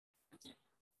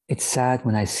It's sad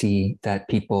when I see that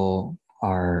people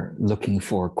are looking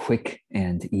for quick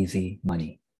and easy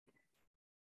money.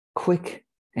 Quick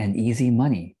and easy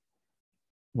money.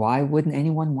 Why wouldn't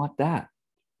anyone want that?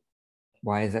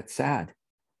 Why is that sad?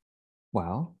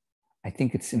 Well, I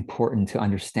think it's important to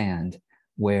understand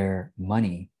where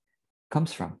money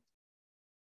comes from.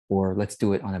 Or let's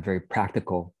do it on a very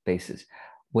practical basis.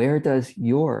 Where does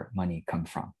your money come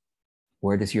from?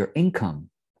 Where does your income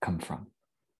come from?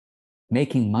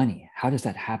 Making money, how does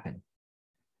that happen?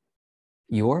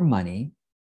 Your money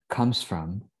comes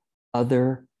from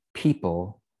other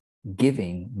people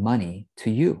giving money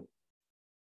to you,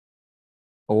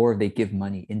 or they give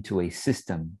money into a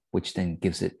system which then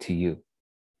gives it to you.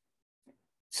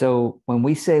 So when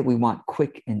we say we want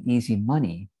quick and easy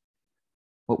money,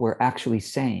 what we're actually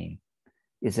saying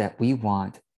is that we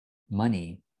want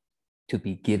money to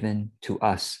be given to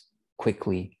us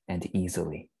quickly and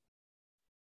easily.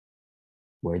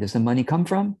 Where does the money come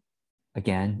from?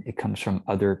 Again, it comes from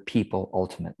other people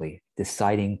ultimately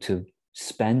deciding to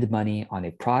spend money on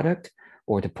a product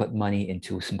or to put money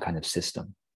into some kind of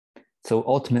system. So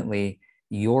ultimately,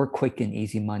 your quick and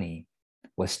easy money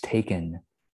was taken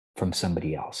from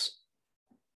somebody else.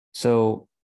 So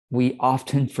we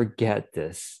often forget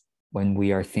this when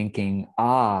we are thinking,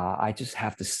 I just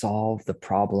have to solve the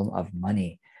problem of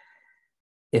money.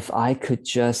 If I could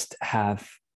just have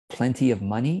plenty of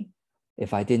money,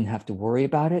 if I didn't have to worry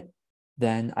about it,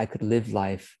 then I could live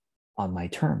life on my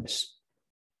terms.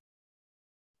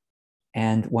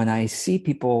 And when I see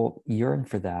people yearn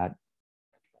for that,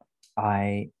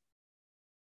 I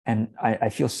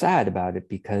feel sad about it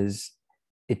because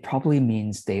it probably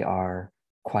means they are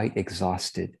quite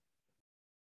exhausted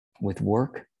with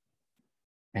work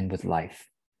and with life.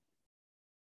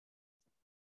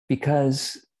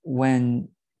 Because when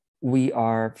we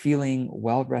are feeling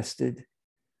well rested,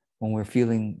 when we're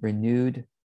feeling renewed,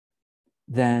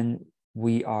 then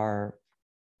we are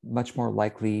much more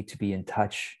likely to be in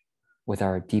touch with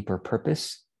our deeper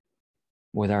purpose,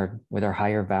 with our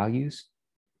higher values.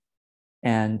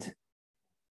 And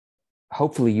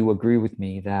hopefully you agree with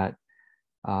me that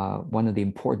one of the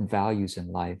important values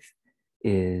in life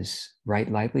is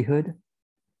right livelihood,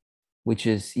 which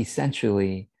is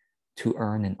essentially to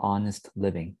earn an honest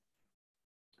living.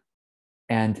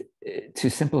 And to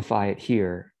simplify it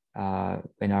here,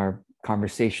 in our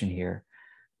conversation here,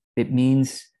 it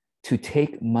means to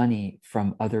take money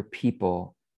from other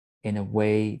people in a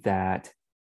way that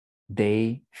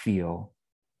they feel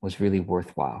was really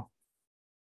worthwhile.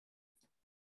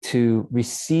 To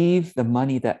receive the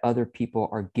money that other people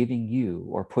are giving you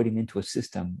or putting into a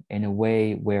system in a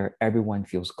way where everyone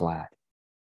feels glad.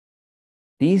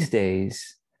 These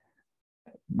days,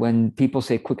 when people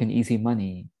say quick and easy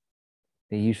money,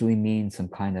 they usually mean some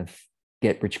kind of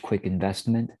get-rich-quick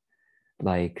investment.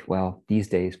 Like, well, these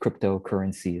days,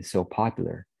 cryptocurrency is so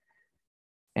popular.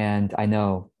 And I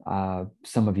know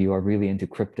some of you are really into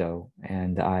crypto,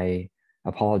 and I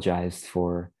apologize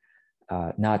for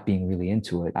not being really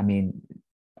into it. I mean,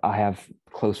 I have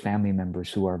close family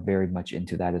members who are very much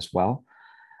into that as well.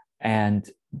 And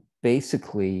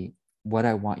basically, what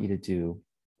I want you to do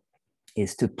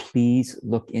is to please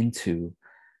look into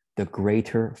the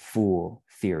greater fool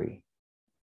theory.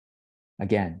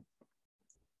 Again,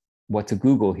 what to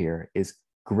Google here is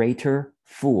greater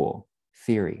fool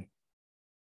theory.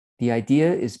 The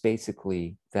idea is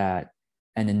basically that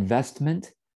an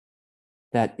investment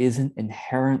that isn't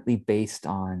inherently based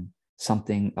on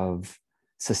something of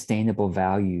sustainable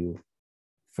value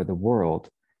for the world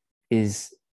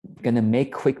is going to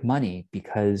make quick money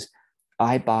because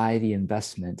I buy the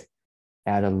investment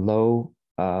at a low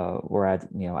or at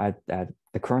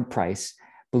the current price,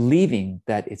 believing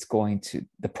that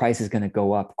the price is going to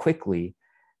go up quickly,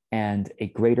 and a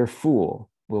greater fool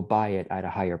will buy it at a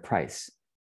higher price.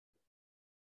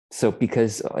 So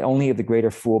because only if the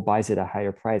greater fool buys it at a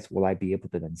higher price will I be able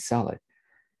to then sell it.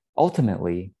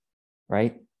 Ultimately,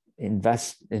 right,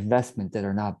 investment that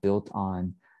are not built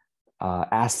on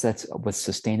assets with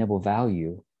sustainable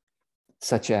value,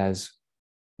 such as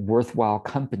worthwhile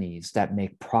companies that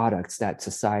make products that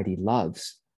society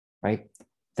loves, right?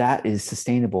 That is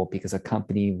sustainable because a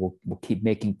company will keep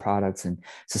making products and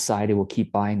society will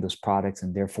keep buying those products,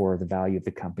 and therefore the value of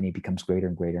the company becomes greater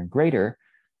and greater and greater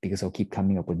because they'll keep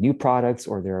coming up with new products,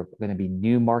 or there are going to be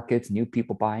new markets, new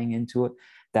people buying into it.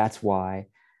 That's why,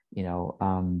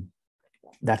 the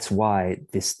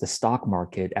stock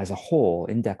market as a whole,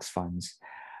 index funds,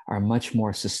 are much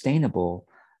more sustainable,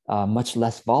 much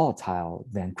less volatile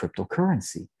than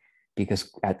cryptocurrency.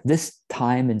 Because at this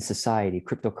time in society,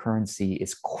 cryptocurrency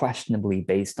is questionably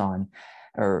based on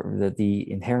or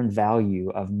the inherent value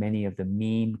of many of the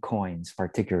meme coins,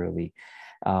 particularly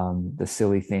the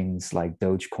silly things like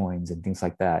Doge coins and things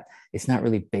like that. It's not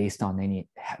really based on any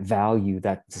value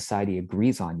that society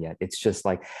agrees on yet. It's just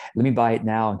like, let me buy it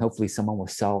now, and hopefully someone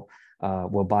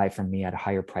will buy it from me at a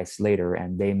higher price later,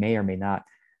 and they may or may not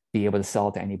be able to sell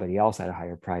it to anybody else at a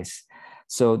higher price.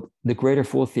 So the greater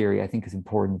fool theory, I think, is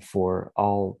important for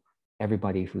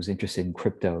everybody who's interested in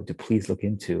crypto to please look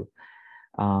into.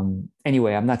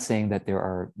 Anyway, I'm not saying that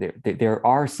there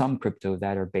are some crypto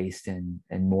that are based in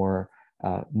more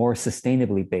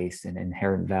sustainably based in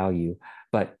inherent value.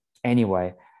 But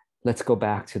anyway, let's go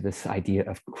back to this idea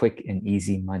of quick and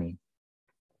easy money.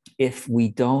 If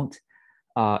we're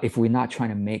not trying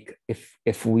to make,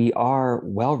 if we are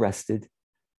well rested,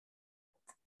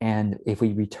 and if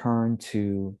we return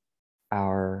to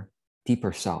our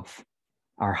deeper self,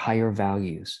 our higher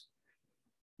values,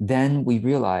 then we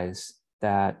realize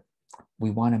that we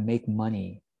want to make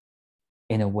money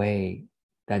in a way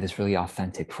that is really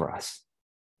authentic for us.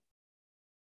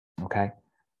 Okay?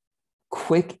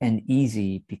 Quick and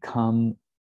easy become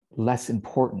less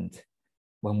important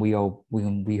when we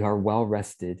are well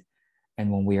rested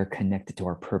and when we are connected to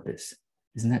our purpose.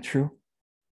 Isn't that true?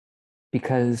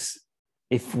 Because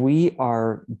if we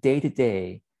are day to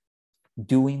day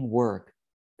doing work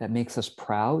that makes us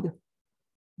proud,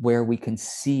 where we can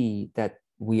see that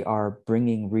we are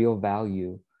bringing real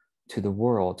value to the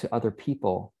world, to other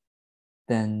people,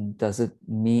 then does it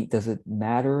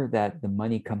matter that the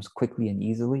money comes quickly and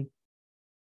easily?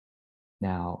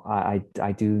 Now,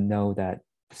 I do know that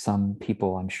some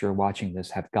people, I'm sure, watching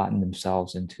this have gotten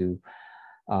themselves into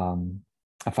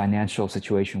a financial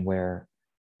situation where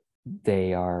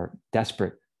they are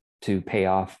desperate to pay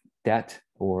off debt,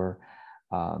 or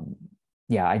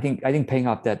I think paying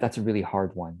off debt, that's a really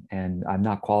hard one, and I'm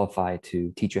not qualified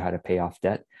to teach you how to pay off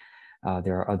debt.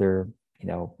 There are other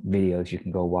videos you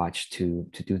can go watch to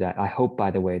do that. I hope,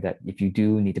 by the way, that if you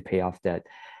do need to pay off debt,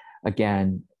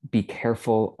 again, be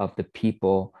careful of the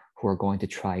people who are going to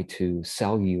try to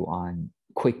sell you on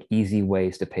quick, easy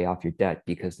ways to pay off your debt,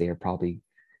 because they are probably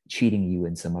cheating you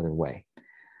in some other way.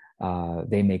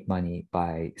 They make money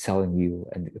by selling you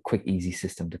a quick, easy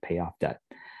system to pay off debt.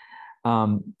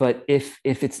 But if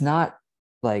it's not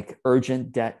like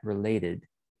urgent debt related,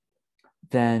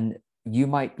 then you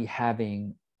might be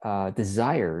having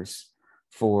desires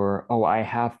for,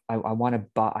 I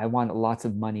want lots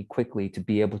of money quickly to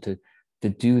be able to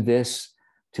do this,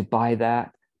 to buy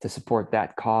that, to support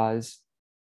that cause.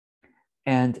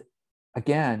 And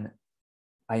again,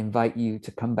 I invite you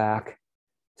to come back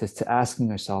to asking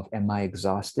yourself, am I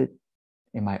exhausted?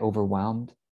 Am I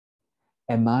overwhelmed?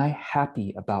 Am I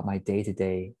happy about my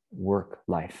day-to-day work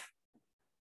life?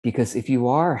 Because if you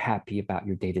are happy about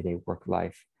your day-to-day work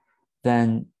life,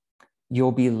 then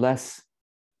you'll be less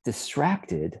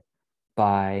distracted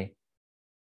by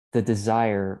the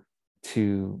desire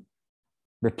to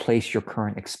replace your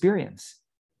current experience,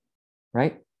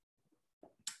 right?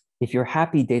 If you're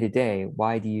happy day to day,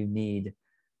 why do you need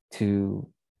to,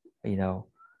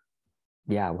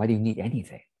 why do you need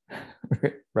anything,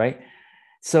 right?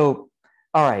 So,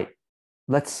 all right,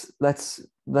 let's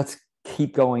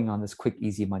keep going on this quick,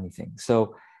 easy money thing.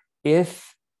 So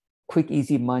if quick,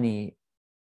 easy money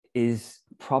is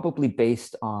probably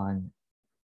based on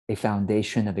a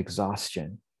foundation of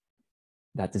exhaustion,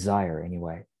 that desire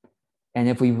anyway. And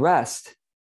if we rest,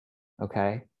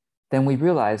 okay, then we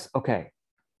realize, okay,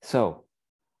 so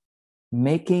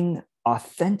making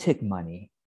authentic money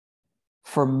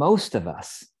for most of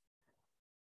us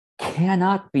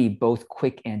cannot be both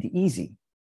quick and easy.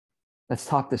 Let's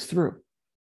talk this through.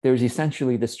 There's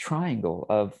essentially this triangle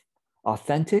of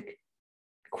authentic,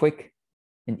 quick,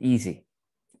 and easy.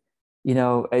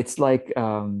 It's like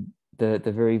the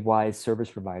very wise service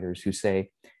providers who say,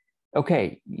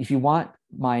 okay, if you want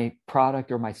my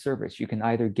product or my service, you can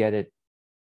either get it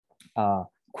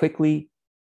quickly,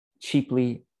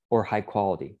 cheaply, or high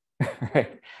quality,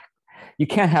 right? You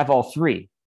can't have all three.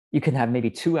 You can have maybe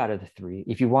two out of the three.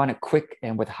 If you want it quick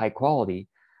and with high quality,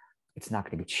 it's not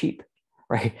going to be cheap,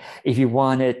 right? If you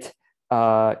want it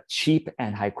cheap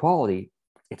and high quality,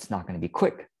 it's not going to be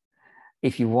quick.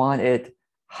 If you want it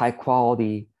high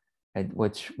quality, and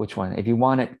which one? If you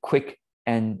want it quick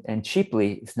and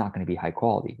cheaply, it's not going to be high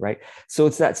quality, right? So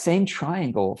it's that same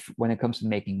triangle when it comes to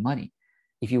making money.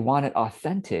 If you want it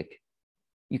authentic,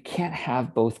 you can't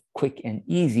have both quick and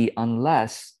easy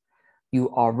unless you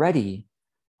already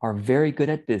are very good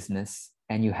at business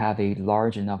and you have a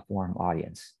large enough warm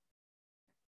audience.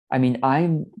 I mean,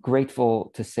 I'm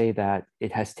grateful to say that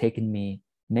it has taken me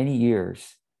many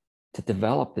years to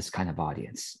develop this kind of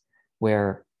audience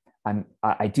where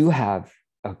I do have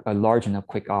a large enough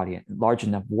quick audience, large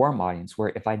enough warm audience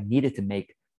where if I needed to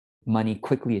make money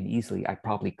quickly and easily, I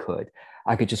probably could.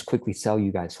 I could just quickly sell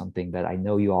you guys something that I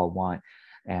know you all want,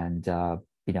 and I'll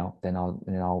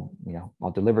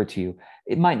deliver to you.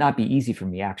 It might not be easy for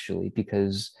me actually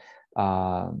because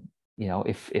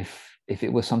if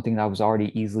it was something that I was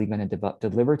already easily going to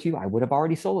deliver to you, I would have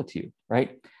already sold it to you,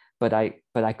 right? But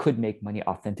I could make money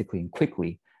authentically and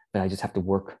quickly, but I just have to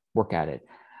work at it.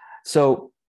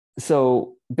 So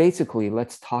basically,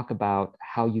 let's talk about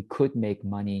how you could make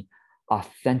money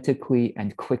authentically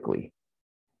and quickly.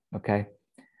 Okay.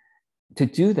 To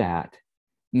do that,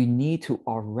 you need to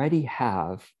already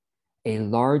have a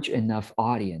large enough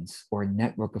audience or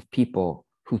network of people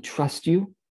who trust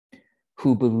you,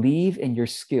 who believe in your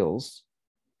skills,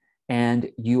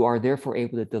 and you are therefore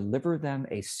able to deliver them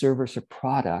a service or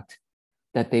product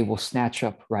that they will snatch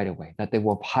up right away, that they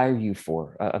will hire you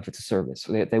for if it's a service,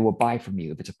 or they will buy from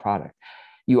you if it's a product.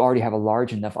 You already have a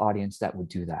large enough audience that would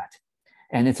do that.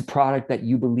 And it's a product that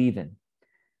you believe in.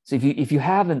 So if you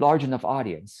have a large enough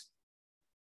audience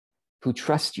who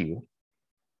trust you,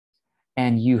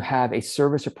 and you have a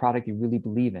service or product you really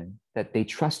believe in that they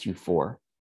trust you for,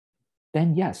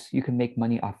 then yes, you can make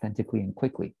money authentically and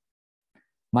quickly.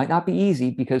 Might not be easy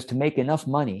because to make enough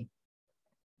money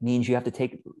means you have to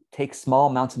take small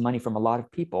amounts of money from a lot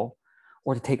of people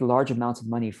or to take large amounts of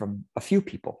money from a few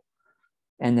people.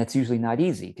 And that's usually not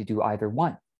easy to do either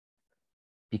one,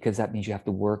 because that means you have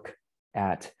to work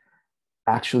at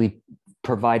actually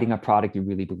providing a product you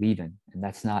really believe in. And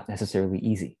that's not necessarily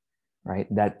easy, right?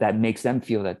 That makes them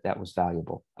feel that was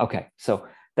valuable. Okay, so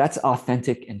that's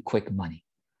authentic and quick money.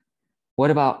 What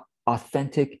about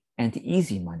authentic and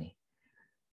easy money?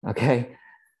 Okay,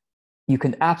 you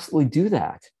can absolutely do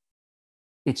that.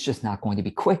 It's just not going to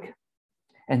be quick.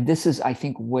 And this is, I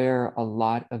think, where a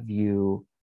lot of you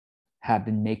have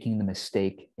been making the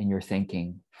mistake in your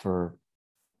thinking for,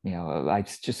 I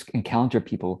just encounter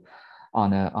people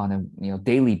on a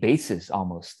daily basis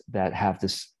almost that have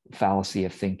this fallacy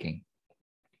of thinking.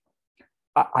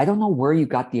 I don't know where you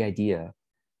got the idea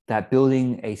that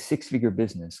building a six-figure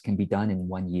business can be done in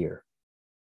 1 year.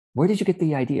 Where did you get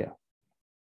the idea?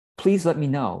 Please let me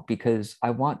know, because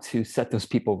I want to set those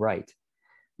people right.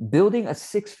 Building a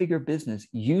six-figure business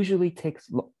usually takes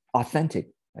let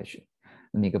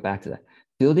me go back to that.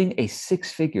 Building a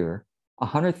six-figure,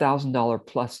 $100,000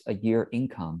 plus a year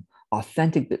income,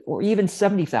 authentic, or even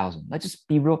 70,000. Let's just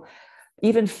be real,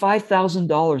 even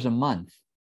 $5,000 a month.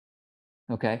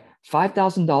 Okay,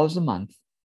 $5,000 a month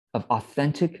of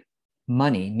authentic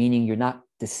money, meaning you're not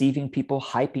deceiving people,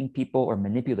 hyping people, or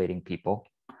manipulating people.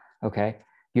 Okay,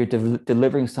 you're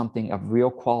delivering something of real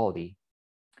quality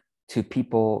to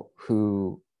people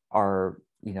who are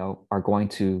going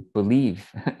to believe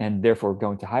and therefore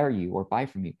going to hire you or buy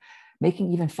from you.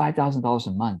 Making even $5,000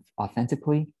 a month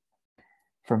authentically,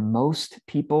 for most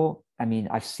people, I mean,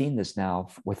 I've seen this now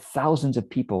with thousands of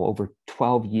people over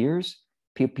 12 years,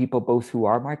 people both who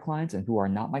are my clients and who are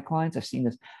not my clients. I've seen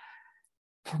this.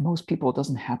 For most people, it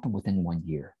doesn't happen within 1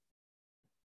 year.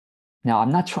 Now,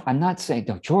 I'm not saying,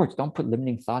 no, George, don't put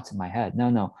limiting thoughts in my head.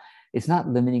 No, it's not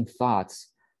limiting thoughts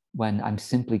when I'm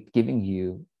simply giving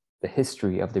you the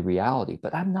history of the reality.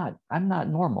 But I'm not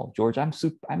normal, George. I'm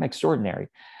extraordinary.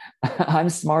 I'm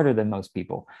smarter than most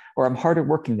people, or I'm harder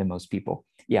working than most people.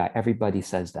 Yeah, everybody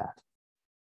says that.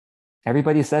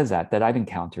 Everybody says that I've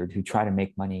encountered, who try to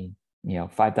make money,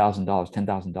 $5,000,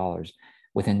 $10,000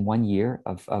 within 1 year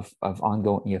of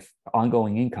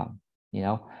ongoing income.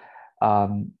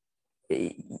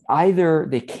 Either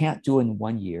they can't do it in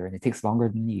 1 year and it takes longer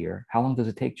than a year. How long does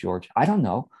it take, George? I don't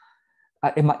know.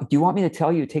 Do you want me to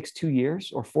tell you it takes 2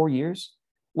 years or 4 years?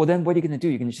 Well, then what are you going to do?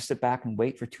 You're going to just sit back and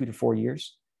wait for 2 to 4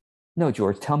 years? No,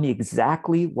 George, tell me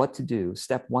exactly what to do.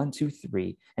 Step 1, 2,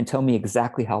 3, and tell me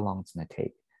exactly how long it's going to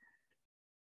take.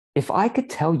 If I could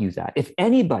tell you that, if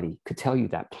anybody could tell you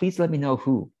that, please let me know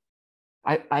who.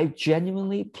 I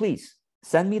genuinely, please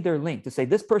send me their link to say,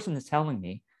 this person is telling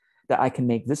me that I can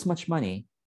make this much money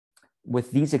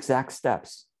with these exact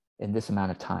steps in this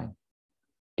amount of time.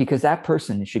 Because that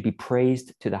person should be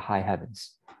praised to the high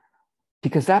heavens.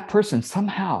 Because that person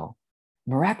somehow,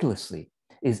 miraculously,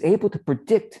 is able to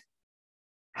predict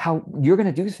how you're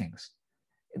going to do things.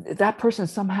 That person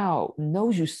somehow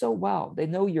knows you so well. They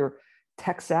know you're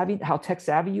tech savvy, how tech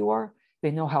savvy you are.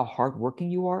 They know how hardworking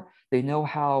you are. They know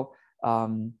how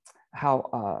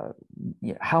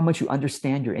much you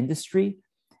understand your industry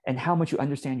and how much you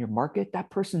understand your market. That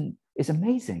person is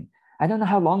amazing. I don't know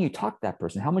how long you talked to that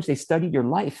person, how much they studied your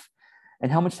life,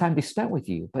 and how much time they spent with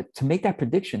you. But to make that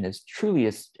prediction is truly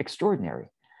extraordinary.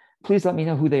 please let me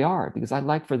know who they are, because I'd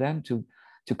like for them to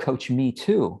coach me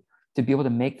too, to be able to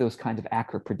make those kinds of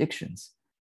accurate predictions.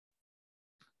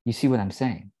 You see what I'm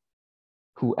saying?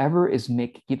 Whoever is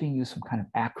giving you some kind of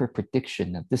accurate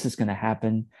prediction that this is going to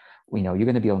happen, you're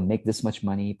going to be able to make this much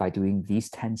money by doing these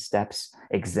 10 steps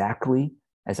exactly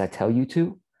as I tell you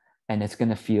to, and it's going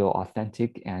to feel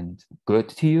authentic and good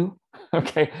to you.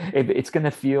 Okay. It's going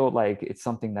to feel like it's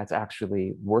something that's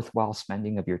actually worthwhile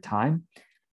spending of your time.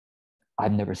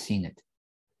 I've never seen it.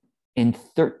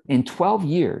 In 12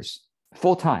 years,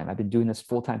 full time, I've been doing this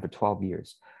full time for 12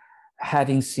 years,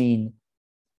 having seen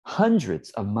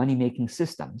hundreds of money-making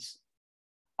systems,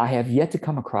 I have yet to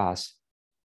come across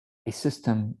a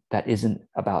system that isn't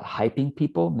about hyping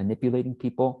people, manipulating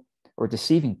people, or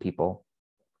deceiving people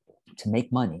to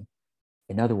make money.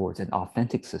 In other words, an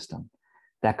authentic system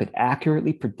that could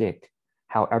accurately predict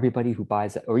how everybody who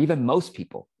buys it, or even most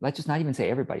people, let's just not even say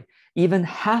everybody, even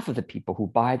half of the people who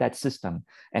buy that system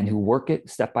and who work it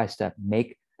step by step,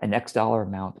 make an X dollar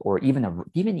amount, or even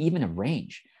a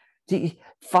range.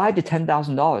 $5,000 to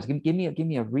 $10,000. Give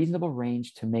me a reasonable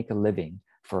range to make a living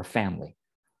for a family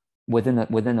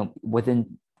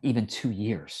within even 2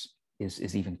 years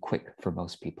is even quick for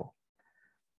most people.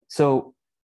 So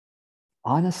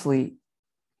honestly,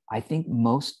 I think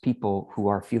most people who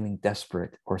are feeling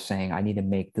desperate or saying, I need to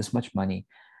make this much money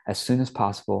as soon as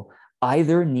possible,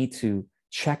 either need to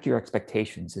check your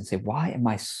expectations and say, why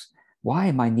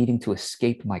am I needing to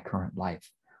escape my current life?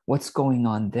 What's going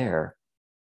on there?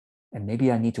 And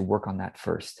maybe I need to work on that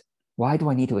first. Why do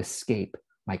I need to escape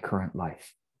my current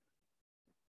life?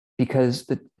 Because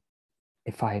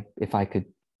if I could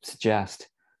suggest,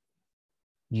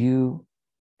 you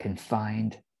can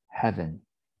find heaven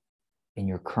in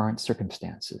your current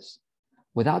circumstances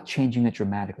without changing it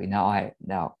dramatically.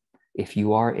 Now, if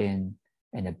you are in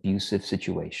an abusive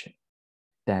situation,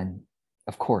 then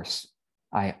of course,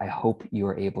 I hope you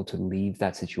are able to leave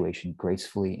that situation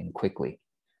gracefully and quickly.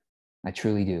 I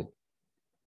truly do.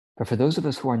 But for those of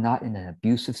us who are not in an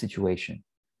abusive situation,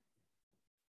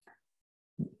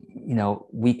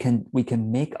 we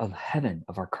can make a heaven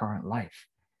of our current life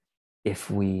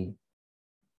if we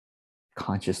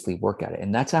consciously work at it.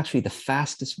 And that's actually the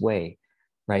fastest way,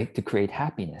 right, to create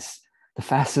happiness. The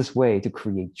fastest way to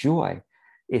create joy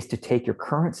is to take your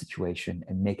current situation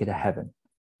and make it a heaven.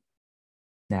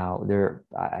 Now,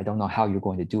 I don't know how you're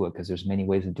going to do it, because there's many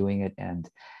ways of doing it, and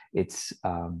it's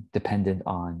dependent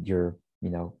on your,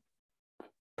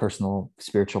 personal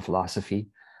spiritual philosophy.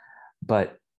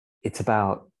 But it's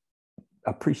about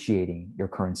appreciating your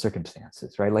current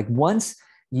circumstances, right? Like once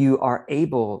you are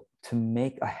able to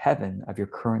make a heaven of your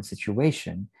current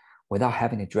situation without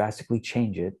having to drastically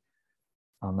change it,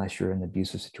 unless you're in an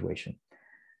abusive situation,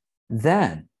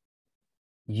 then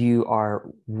you are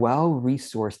well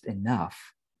resourced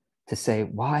enough to say,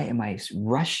 why am I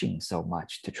rushing so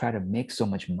much to try to make so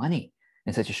much money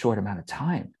in such a short amount of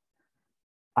time?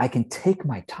 I can take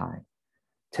my time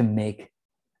to make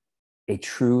a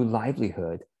true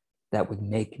livelihood that would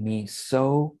make me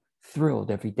so thrilled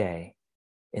every day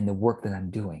in the work that I'm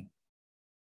doing.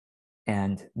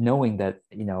 And knowing that,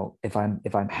 if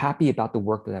I'm happy about the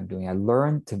work that I'm doing, I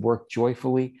learn to work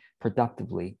joyfully,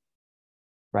 productively,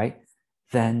 right?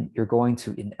 Then you're going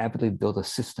to inevitably build a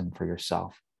system for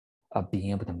yourself of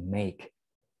being able to make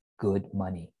good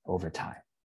money over time.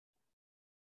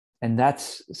 And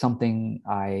that's something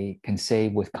I can say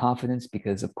with confidence,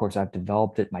 because of course I've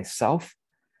developed it myself.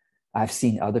 I've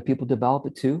seen other people develop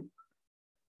it too.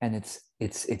 And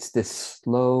it's this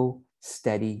slow,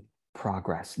 steady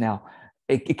progress. Now,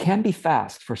 it can be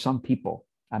fast for some people.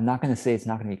 I'm not going to say it's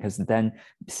not going to be, because then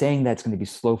saying that it's going to be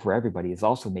slow for everybody is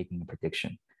also making a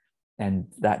prediction. And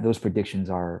that those predictions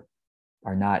are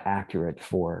not accurate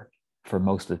for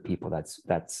most of the people.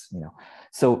 That's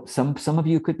so some of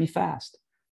you could be fast,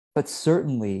 but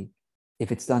certainly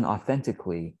if it's done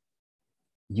authentically,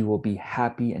 you will be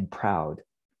happy and proud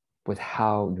with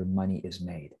how your money is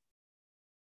made.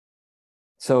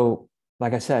 So,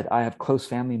 like I said, I have close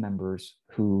family members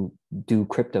who do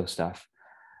crypto stuff.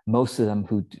 Most of them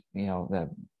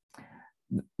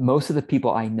most of the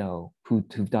people I know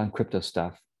who've done crypto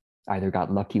stuff either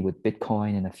got lucky with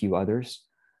Bitcoin and a few others,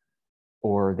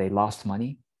 or they lost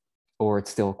money, or it's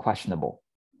still questionable,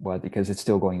 well, because it's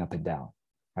still going up and down,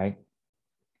 right?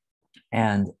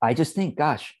 And I just think,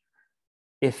 gosh,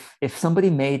 if somebody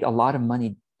made a lot of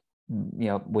money,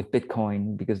 with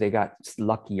Bitcoin because they got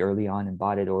lucky early on and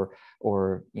bought it, or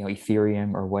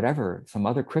Ethereum or whatever, some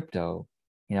other crypto,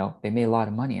 they made a lot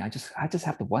of money. I just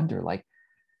have to wonder, like,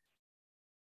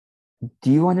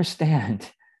 do you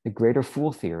understand the greater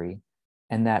fool theory,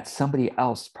 and that somebody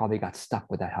else probably got stuck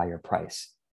with that higher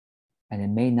price? and it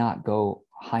may not go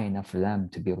high enough for them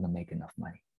to be able to make enough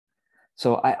money.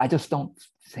 So I just don't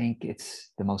think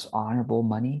it's the most honorable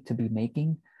money to be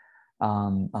making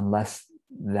unless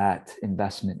that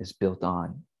investment is built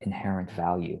on inherent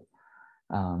value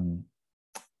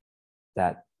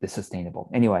that is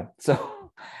sustainable. Anyway, so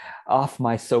off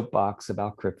my soapbox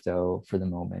about crypto for the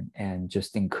moment, and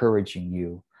just encouraging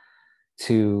you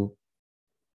to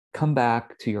come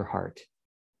back to your heart,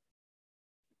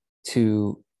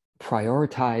 to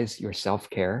prioritize your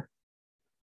self-care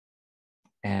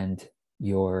and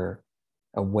your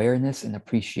awareness and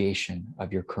appreciation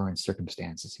of your current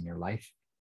circumstances in your life,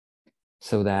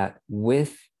 so that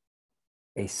with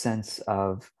a sense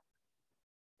of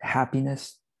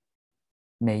happiness,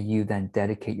 may you then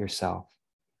dedicate yourself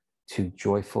to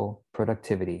joyful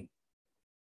productivity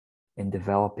in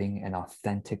developing an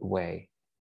authentic way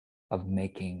of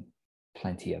making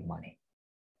plenty of money.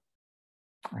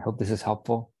 I hope this is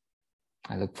helpful.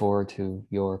 I look forward to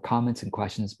your comments and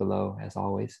questions below, as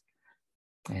always,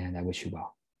 and I wish you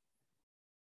well.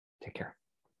 Take care.